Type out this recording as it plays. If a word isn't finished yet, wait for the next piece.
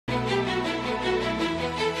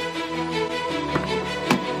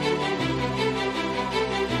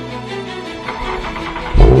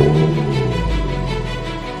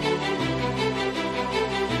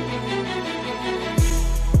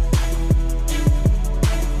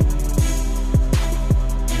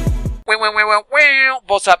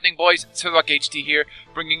What's happening, boys? ZwebackHD here,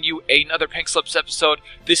 bringing you another Pink Slips episode.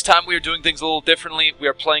 This time we are doing things a little differently. We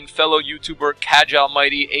are playing fellow YouTuber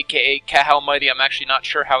Cajalmighty, aka Cajalmighty. I'm actually not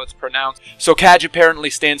sure how it's pronounced. So Caj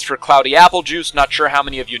apparently stands for Cloudy Apple Juice. Not sure how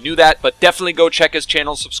many of you knew that, but definitely go check his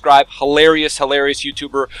channel, subscribe. Hilarious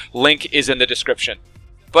YouTuber. Link is in the description.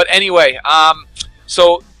 But anyway,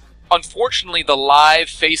 so unfortunately the live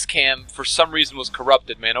FaceCam for some reason was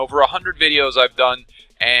corrupted, man. Over 100 videos I've done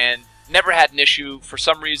and never had an issue. For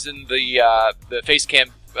some reason the FaceCam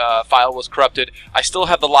file was corrupted. I still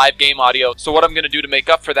have the live game audio, so what I'm going to do to make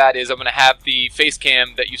up for that is I'm going to have the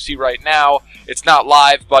FaceCam that you see right now. It's not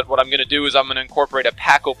live, but what I'm going to do is I'm going to incorporate a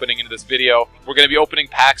pack opening into this video. We're going to be opening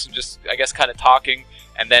packs and just, I guess, kind of talking,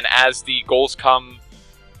 and then as the goals come,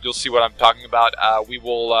 you'll see what I'm talking about. We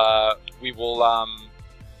will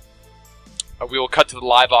cut to the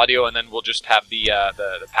live audio, and then we'll just have the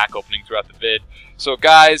pack opening throughout the vid. So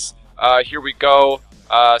guys, here we go.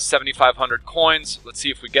 7,500 coins. Let's see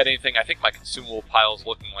if we get anything. I think my consumable pile is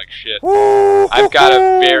looking like shit. I've got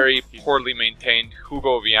a very poorly maintained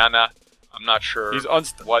Hugo Viana. I'm not sure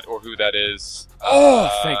what or who that is. Oh,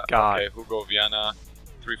 thank God. Okay, Hugo Viana,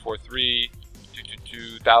 343,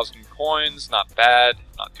 2,000 coins. Not bad.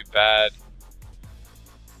 Not too bad.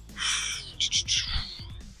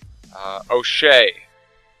 O'Shea.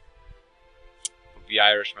 The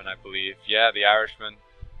Irishman, I believe. Yeah, the Irishman.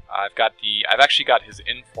 I've actually got his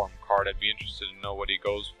inform card. I'd be interested to know what he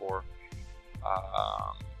goes for.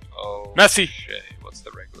 Messi. O'Shea. What's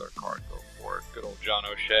the regular card? Go for it. Good old John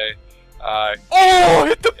O'Shea.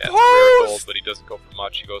 Hit the rare post! gold, but he doesn't go for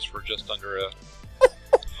much. He goes for just under a...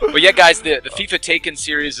 But yeah, guys, the FIFA Taken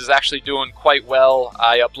series is actually doing quite well.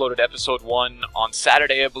 I uploaded episode 1 on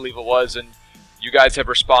Saturday, I believe it was, and you guys have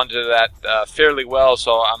responded to that fairly well,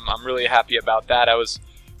 so I'm really happy about that. I was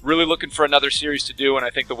really looking for another series to do, and I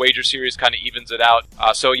think the wager series kind of evens it out.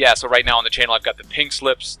 So yeah, so right now on the channel I've got the pink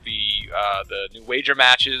slips, the new wager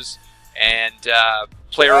matches, and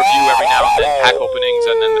player review every now and then, pack openings,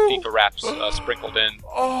 and then the FIFA wraps sprinkled in.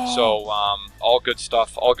 So all good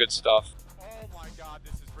stuff, all good stuff. Oh my God,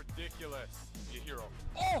 this is ridiculous. You hero.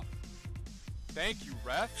 Oh! Thank you,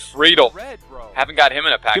 ref. Friedel. Red, bro. Haven't got him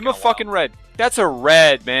in a pack. Give him a fucking red. That's a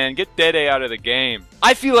red, man. Get Dede out of the game.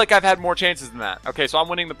 I feel like I've had more chances than that. Okay, so I'm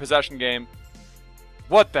winning the possession game.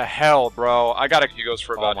 What the hell, bro? I gotta... He goes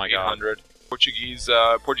for about 800. Portuguese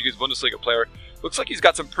Bundesliga player. Looks like he's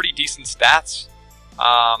got some pretty decent stats.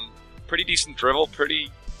 Pretty decent dribble,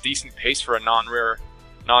 pretty decent pace for a non-rare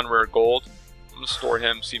gold. I'm gonna store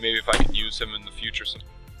him, see maybe if I can use him in the future.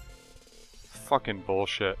 Fucking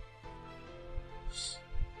bullshit.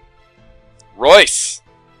 Royce!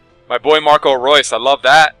 My boy Marco Royce, I love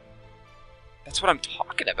that. That's what I'm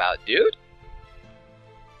talking about, dude.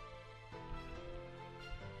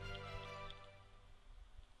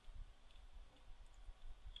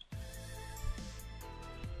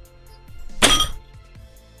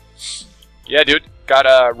 Yeah, dude.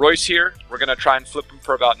 Got Royce here. We're going to try and flip him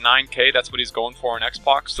for about 9K. That's what he's going for on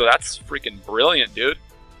Xbox. So that's freaking brilliant, dude.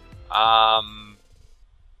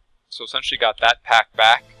 So essentially got that pack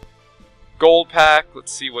back. Gold pack.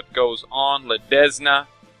 Let's see what goes on. Ledesma.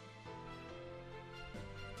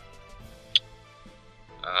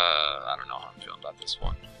 I don't know how I'm feeling about this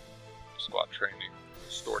one. Squad training.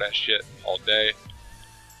 Store that shit all day.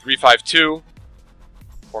 352.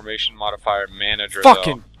 Formation modifier manager.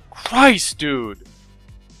 Fucking Christ, dude.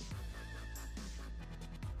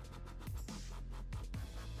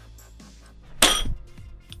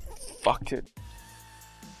 Fuck it.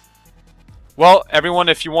 Well, everyone,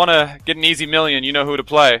 if you want to get an easy million, you know who to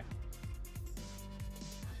play.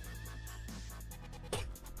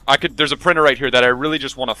 There's a printer right here that I really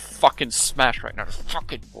just want to fucking smash right now.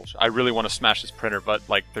 Fucking bullshit. I really want to smash this printer, but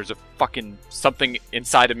like, there's a fucking something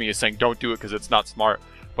inside of me is saying don't do it because it's not smart.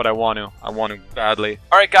 But I want to badly.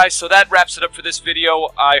 Alright guys, so that wraps it up for this video.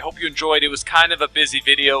 I hope you enjoyed. It was kind of a busy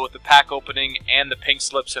video with the pack opening and the pink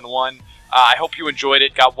slips in one. I hope you enjoyed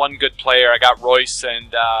it. Got one good player. I got Royce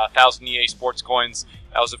and 1,000 EA Sports coins.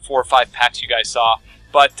 That was the 4 or 5 packs you guys saw.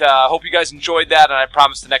 But I hope you guys enjoyed that, and I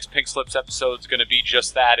promise the next Pink Slips episode is going to be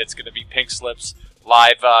just that. It's going to be Pink Slips,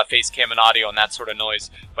 live FaceCam and audio and that sort of noise.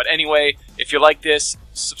 But anyway, if you like this,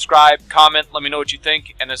 subscribe, comment, let me know what you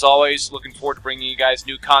think. And as always, looking forward to bringing you guys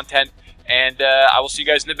new content. And I will see you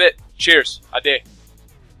guys in a bit. Cheers. Ade.